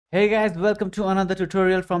Hey guys, welcome to another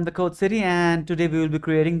tutorial from the Code City, and today we will be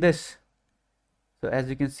creating this. So as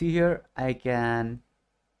you can see here, I can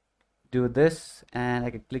do this and I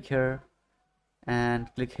can click here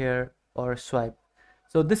and click here or swipe.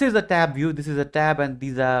 So this is a tab view, this is a tab, and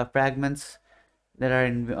these are fragments that are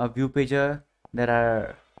in a ViewPager that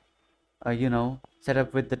are set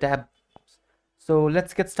up with the tab. So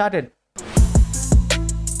let's get started.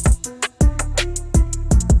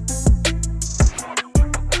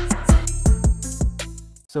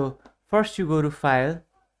 So first you go to file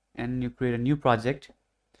and you create a new project,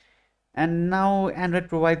 and now Android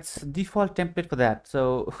provides default template for that.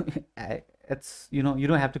 So it's you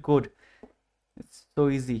don't have to code, it's so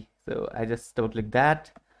easy. So I just double click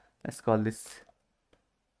that. Let's call this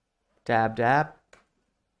tabbed app,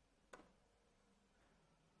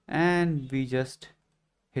 and we just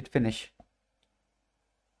hit finish.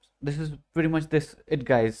 This is pretty much it,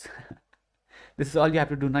 guys. This is all you have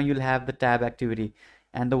to do. Now you'll have the tab activity,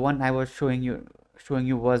 and the one I was showing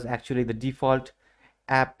you was actually the default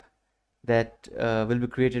app that will be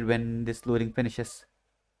created when this loading finishes.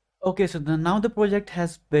 Okay, so now the project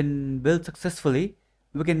has been built successfully.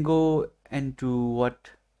 We can go into what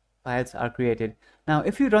files are created. Now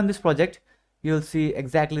if you run this project, you'll see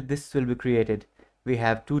exactly this will be created. We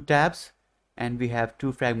have two tabs and we have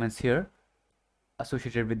two fragments here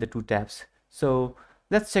associated with the two tabs. So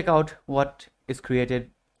let's check out what is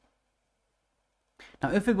created.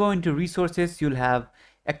 Now if we go into resources, you'll have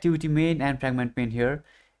activity main and fragment main here.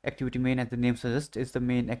 Activity main, as the name suggests, is the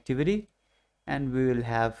main activity, and we will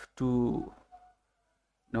have the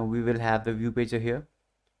ViewPager here.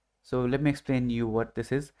 So let me explain you what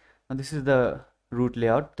this is. Now this is the root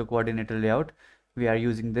layout, the coordinator layout. We are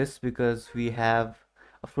using this because we have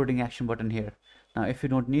a floating action button here. Now if you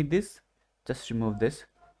don't need this, just remove this.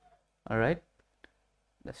 All right,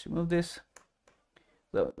 let's remove this.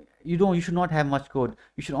 So you should not have much code.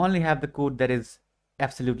 You should only have the code that is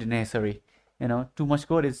absolutely necessary. Too much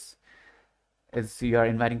code is you are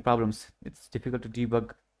inviting problems. It's difficult to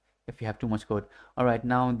debug if you have too much code. All right,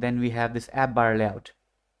 now then we have this app bar layout.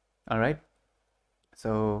 All right,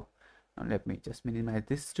 so now let me just minimize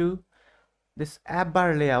this too. This app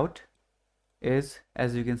bar layout is,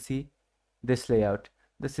 as you can see, this layout.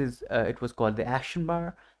 This is it was called the action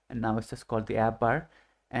bar, and now it's just called the app bar.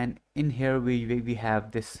 And in here we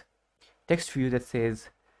have this text view that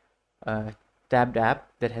says tabbed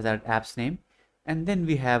app, that has our app's name, and then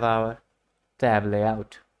we have our tab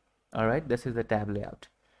layout. All right, this is the tab layout.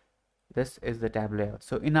 This is the tab layout.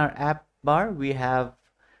 So in our app bar we have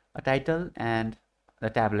a title and the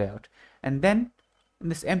tab layout, and then in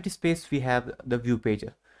this empty space we have the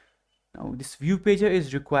ViewPager. Now this ViewPager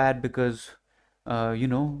is required because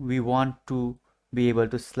we want to be able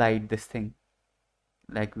to slide this thing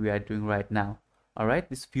like we are doing right now. All right,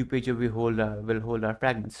 this ViewPager will hold our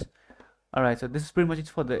fragments. All right, so this is pretty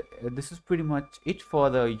much it for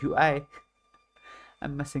the UI.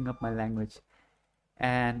 I'm messing up my language.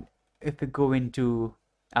 And if we go into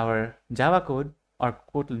our Java code or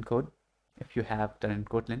Kotlin code, if you have done in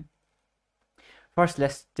Kotlin, first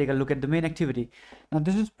let's take a look at the main activity. Now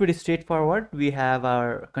this is pretty straightforward. We have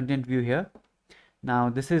our content view here. Now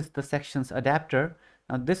this is the sections adapter.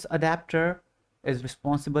 Now this adapter is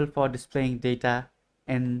responsible for displaying data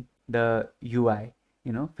in the UI,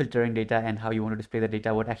 filtering data and how you want to display the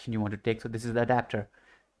data, what action you want to take. So this is the adapter.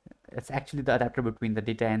 It's actually the adapter between the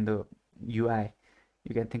data and the UI.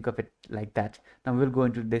 You can think of it like that. Now we'll go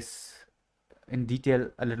into this in detail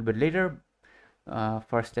a little bit later.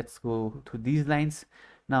 First let's go to these lines.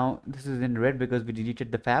 Now this is in red because we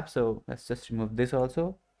deleted the fab, so let's just remove this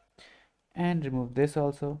also and remove this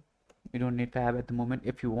also. We don't need fab at the moment.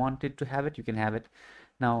 If you wanted to have it, you can have it.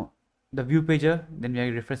 Now the ViewPager, then we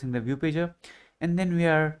are refreshing the ViewPager, and then we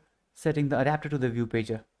are setting the adapter to the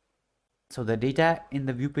ViewPager. So the data in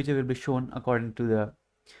the ViewPager will be shown according to the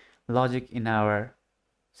logic in our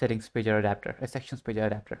settings pager adapter, a sections pager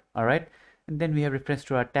adapter. All right, and then we have reference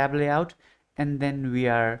to our tab layout, and then we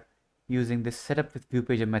are using this setup with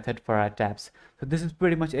ViewPager method for our tabs. So this is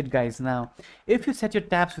pretty much it, guys. Now if you set your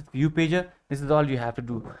tabs with ViewPager, this is all you have to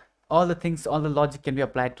do. All the logic can be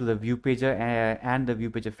applied to the ViewPager and the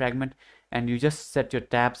ViewPager fragment, and you just set your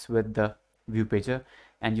tabs with the ViewPager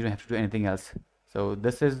and you don't have to do anything else. So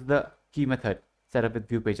this is the key method, set up with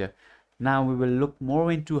ViewPager. Now we will look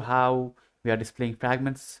more into how we are displaying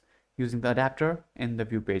fragments using the adapter in the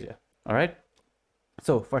ViewPager. All right,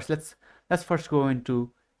 so first let's first go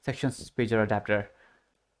into sections pager adapter.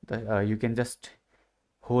 You can just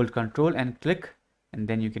hold Control and click, and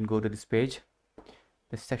then you can go to this page,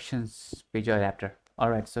 the sections pager adapter. All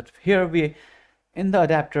right, so here we in the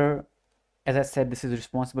adapter as I said, this is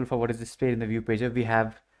responsible for what is displayed in the ViewPager. We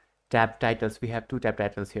have tab titles. We have two tab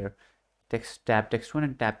titles here, tab text 1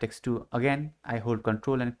 and tab text 2. Again, I hold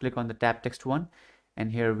control and click on the tab text 1,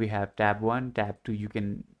 and here we have tab 1, tab 2. You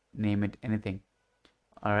can name it anything.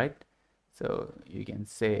 All right, so you can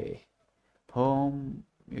say home,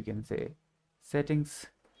 you can say settings.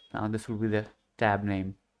 Now this will be the tab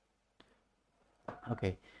name.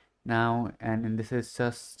 Okay, now, and this is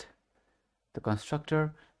just the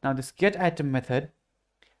constructor. Now this get item method,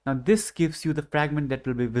 now this gives you the fragment that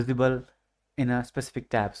will be visible in a specific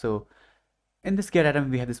tab. So in this get item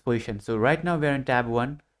we have this position. So right now we are in tab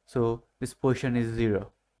 1, so this position is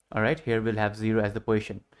 0. All right, here we'll have 0 as the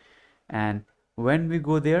position, and when we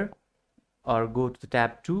go there or go to the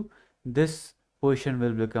tab 2, this position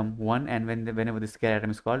will become 1, and whenever this get item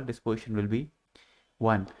is called, this position will be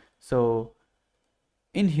 1. So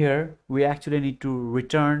in here we actually need to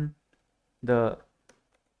return the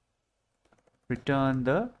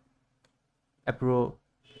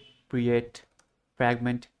appropriate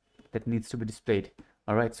fragment that needs to be displayed.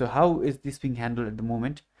 All right, so how is this being handled at the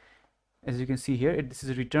moment? As you can see here, this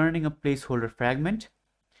is returning a placeholder fragment,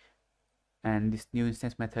 and this new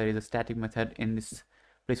instance method is a static method in this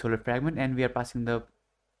placeholder fragment, and we are passing the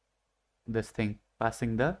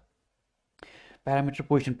parameter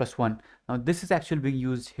position +1. Now this is actually being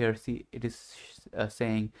used here. See, it is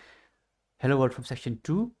saying hello world from section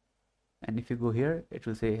 2, and if you go here it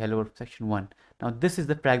will say hello world from section 1. Now this is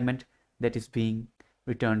the fragment that is being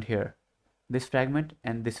returned here, this fragment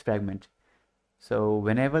and this fragment. So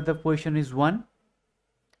whenever the position is 1,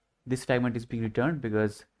 this fragment is being returned,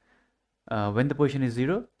 because when the position is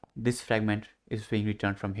 0, this fragment is being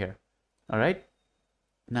returned from here. All right,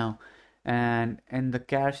 now, and in the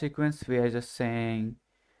char sequence we are just saying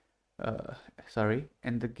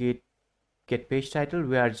in the get page title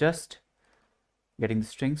we are just getting the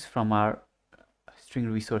strings from our string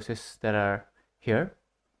resources that are here.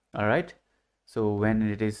 All right, so when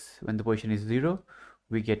the position is 0,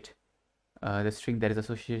 we get the string that is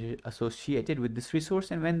associated with this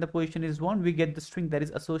resource, and when the position is 1, we get the string that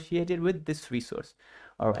is associated with this resource.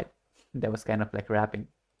 All right, that was kind of like wrapping.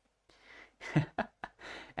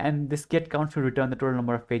 And this get count will return the total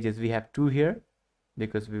number of pages. We have 2 here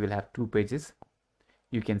because we will have 2 pages.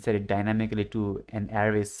 You can set it dynamically to an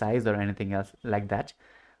array size or anything else like that.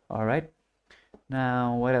 All right,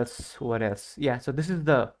 now what else? Yeah, so this is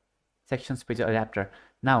the sections page adapter.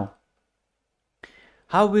 Now,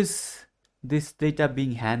 how is this data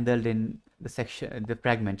being handled in the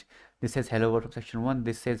fragment? This says hello world from section 1,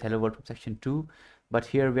 this says hello world from section 2, but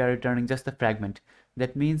here we are returning just the fragment.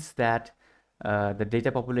 That means that the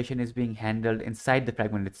data population is being handled inside the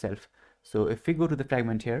fragment itself. So if we go to the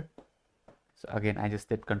fragment here, so again I just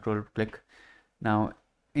did control click. Now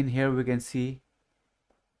in here we can see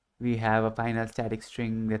we have a final static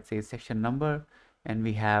string that says section number, and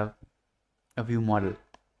we have a view model.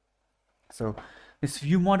 So this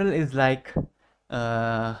view model is like,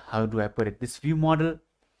 how do I put it? This view model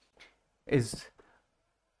is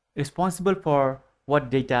responsible for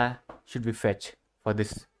what data should we fetch for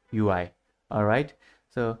this UI. All right,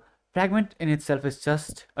 so fragment in itself is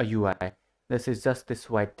just a UI. This is just this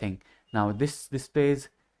white thing. Now this displays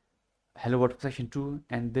hello world from section 2,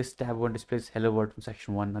 and this tab 1 displays hello world from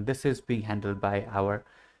section 1. Now this is being handled by our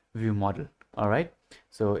view model. All right,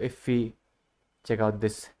 so if we check out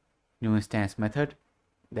this new instance method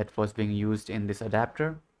that was being used in this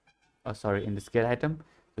adapter, in this get item,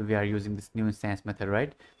 so we are using this new instance method,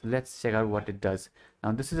 right? So let's check out what it does.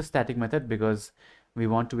 Now this is a static method because we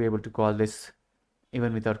want to be able to call this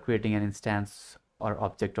even without creating an instance or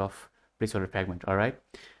object of placeholder fragment. All right,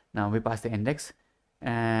 now we pass the index,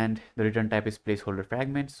 and the return type is placeholder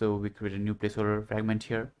fragment, so we create a new placeholder fragment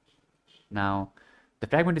here. Now the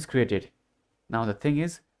fragment is created. Now the thing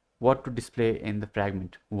is what to display in the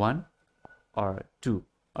fragment, 1 or 2.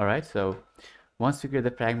 All right, so once we create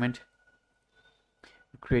the fragment,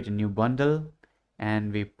 we create a new bundle,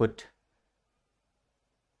 and we put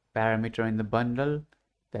parameter in the bundle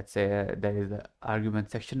that is the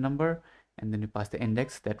argument section number, and then we pass the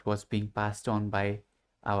index that was being passed on by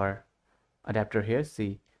our adapter here.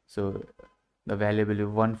 See, so the value will be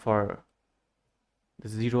 1 for the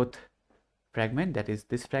 0th fragment, that is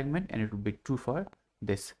this fragment, and it will be 2 for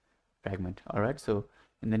this fragment. All right, so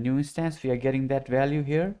in the new instance we are getting that value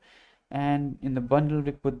here, and in the bundle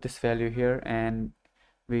we put this value here, and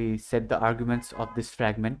we set the arguments of this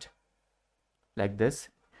fragment like this,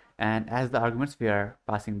 and as the arguments we are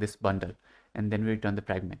passing this bundle, and then we return the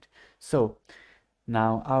fragment. So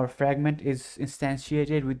now our fragment is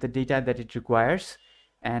instantiated with the data that it requires,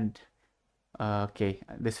 and okay,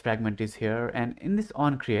 this fragment is here, and in this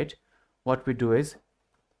on create what we do is,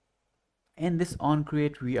 in this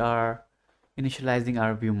onCreate, we are initializing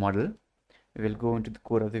our view model. We will go into the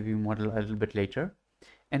code of the view model a little bit later,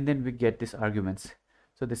 and then we get these arguments.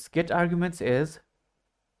 So this get arguments is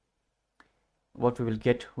what we will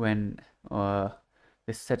get when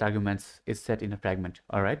this set arguments is set in a fragment.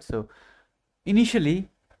 All right, so initially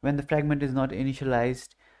when the fragment is not initialized,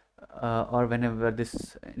 or whenever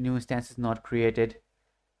this new instance is not created,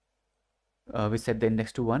 we set the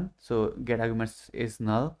index to 1. So get arguments is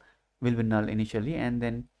null, will be null initially, and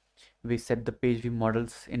then we set the page view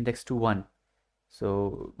model's index to 1.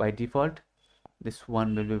 So by default this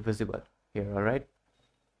 1 will be visible here. All right,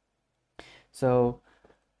 so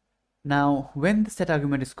now when the set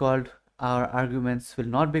argument is called, our arguments will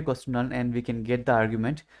not be equals to null, and we can get the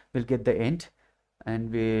argument, we'll get the int,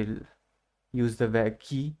 and we'll use the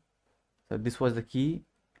key. So this was the key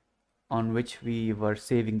on which we were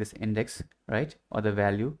saving this index, right, or the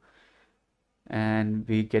value, and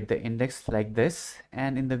we get the index like this,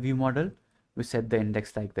 and in the view model we set the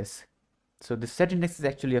index like this. So the set index is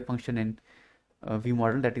actually a function in view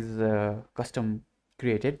model that is custom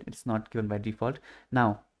created, it's not given by default.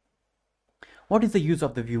 Now what is the use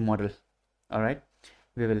of the view model? All right,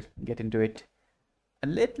 we will get into it a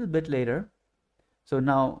little bit later. So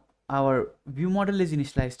now our view model is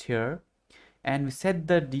initialized here, and we set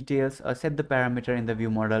the details or set the parameter in the view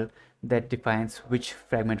model that defines which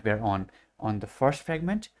fragment we are on the first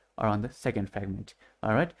fragment or on the second fragment.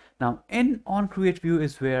 All right, now in onCreate view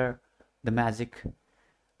is where the magic,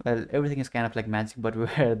 well, everything is kind of like magic, but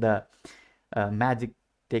where the magic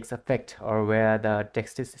takes effect, or where the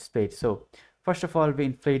text is displayed. So first of all, we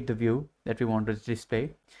inflate the view that we want to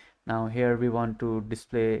display. Now here we want to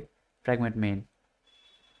display fragment main.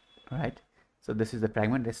 Right, so this is the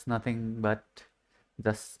fragment. It's nothing but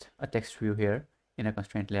just a text view here in a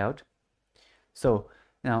constraint layout. So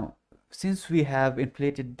now since we have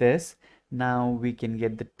inflated this, now we can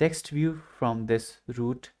get the text view from this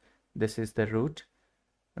root. This is the root,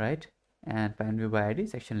 right, and find view by ID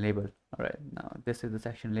section label. All right, now this is the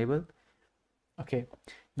section label. Okay,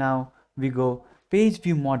 now we go page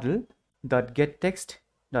view model dot get text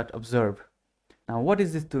dot observe. Now what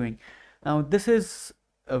is this doing? Now this is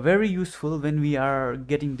very useful when we are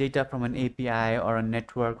getting data from an API or a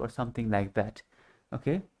network or something like that.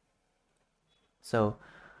 Okay, so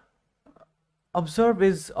observe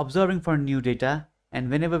is observing for new data, and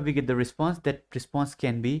whenever we get the response, that response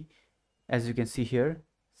can be, as you can see here,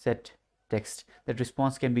 set text. That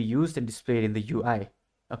response can be used and displayed in the UI.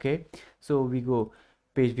 Okay, so we go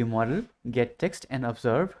page view model get text and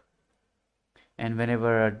observe, and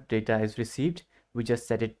whenever data is received, we just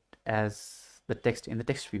set it as the text in the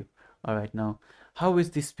text view. All right, now how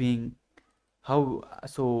is this being,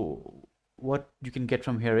 so what you can get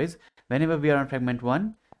from here is, whenever we are on fragment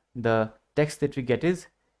 1, the text that we get is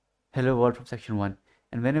hello world from section 1,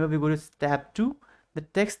 and whenever we go to tab 2, the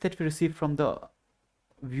text that we receive from the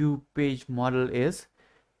view page model is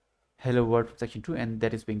hello world from section 2, and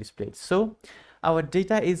that is being displayed. So our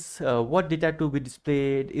data is what data to be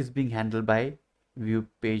displayed is being handled by view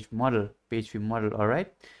page model, page view model. All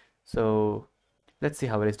right, so let's see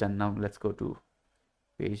how it is done. Now let's go to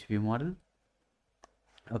page view model.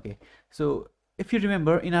 Okay, so if you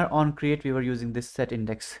remember, in our onCreate we were using this set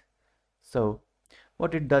index. So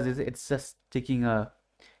what it does is it's just taking a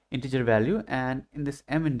integer value, and in this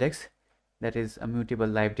m index, that is a mutable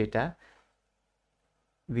live data,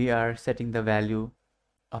 we are setting the value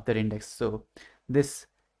of that index. So this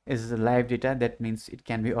is the live data, that means it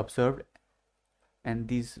can be observed, and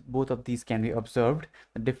these, both of these can be observed.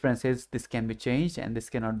 The difference is this can be changed and this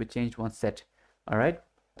cannot be changed once set. All right,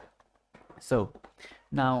 so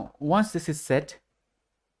now once this is set,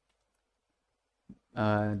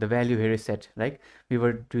 the value here is set, like we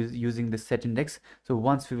were using the set index. So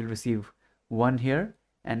once we will receive 1 here,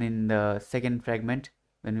 and in the second fragment,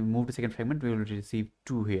 when we move to second fragment, we will receive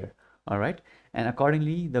 2 here. All right, and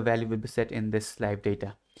accordingly the value will be set in this live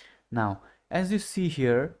data. Now as you see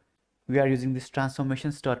here, we are using this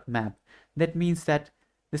transformations.map. That means that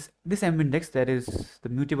this m index, that is the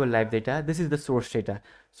mutable live data, this is the source data.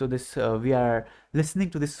 So this we are listening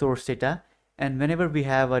to this source data, and whenever we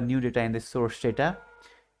have a new data in this source data,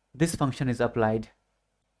 this function is applied.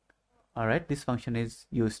 All right, this function is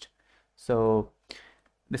used. So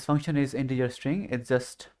this function is integer string. It's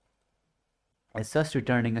just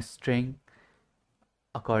returning a string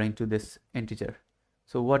according to this integer.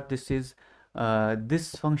 So what this is,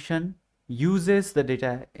 this function uses the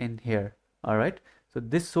data in here. All right, so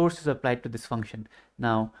this source is applied to this function.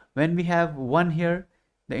 Now when we have 1 here,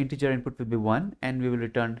 the integer input will be 1, and we will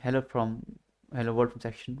return hello world from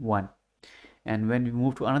section 1. And when we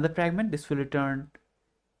move to another fragment, this will return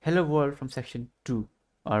hello world from section 2.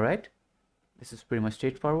 All right, this is pretty much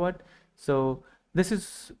straightforward. So this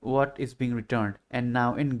is what is being returned. And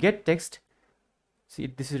now in get text, see,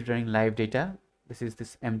 this is returning live data. This is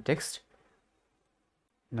this m text.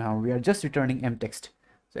 Now we are just returning m text.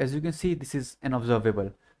 So as you can see, this is an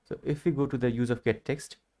observable. So if we go to the use of get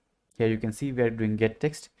text, here you can see we are doing get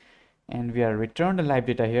text and we are returned the live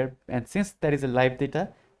data here. And since there is a live data,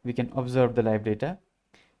 we can observe the live data.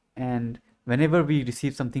 And whenever we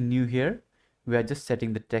receive something new here, we are just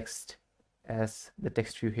setting the text as the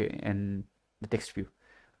text view here in the text view.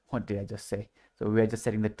 What did I just say? So we are just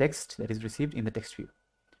setting the text that is received in the text view.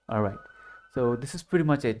 All right. So this is pretty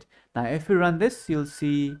much it. Now, if we run this, you'll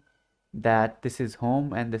see that this is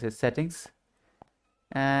home and this is settings.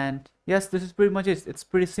 And yes, this is pretty much it. It's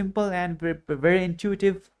pretty simple and very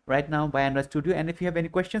intuitive right now by Android Studio. And if you have any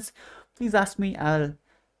questions, please ask me. I'll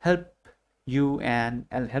help you and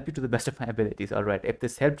I'll help you to the best of my abilities. All right. If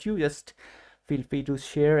this helped you, just feel free to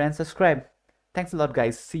share and subscribe. Thanks a lot,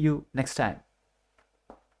 guys. See you next time.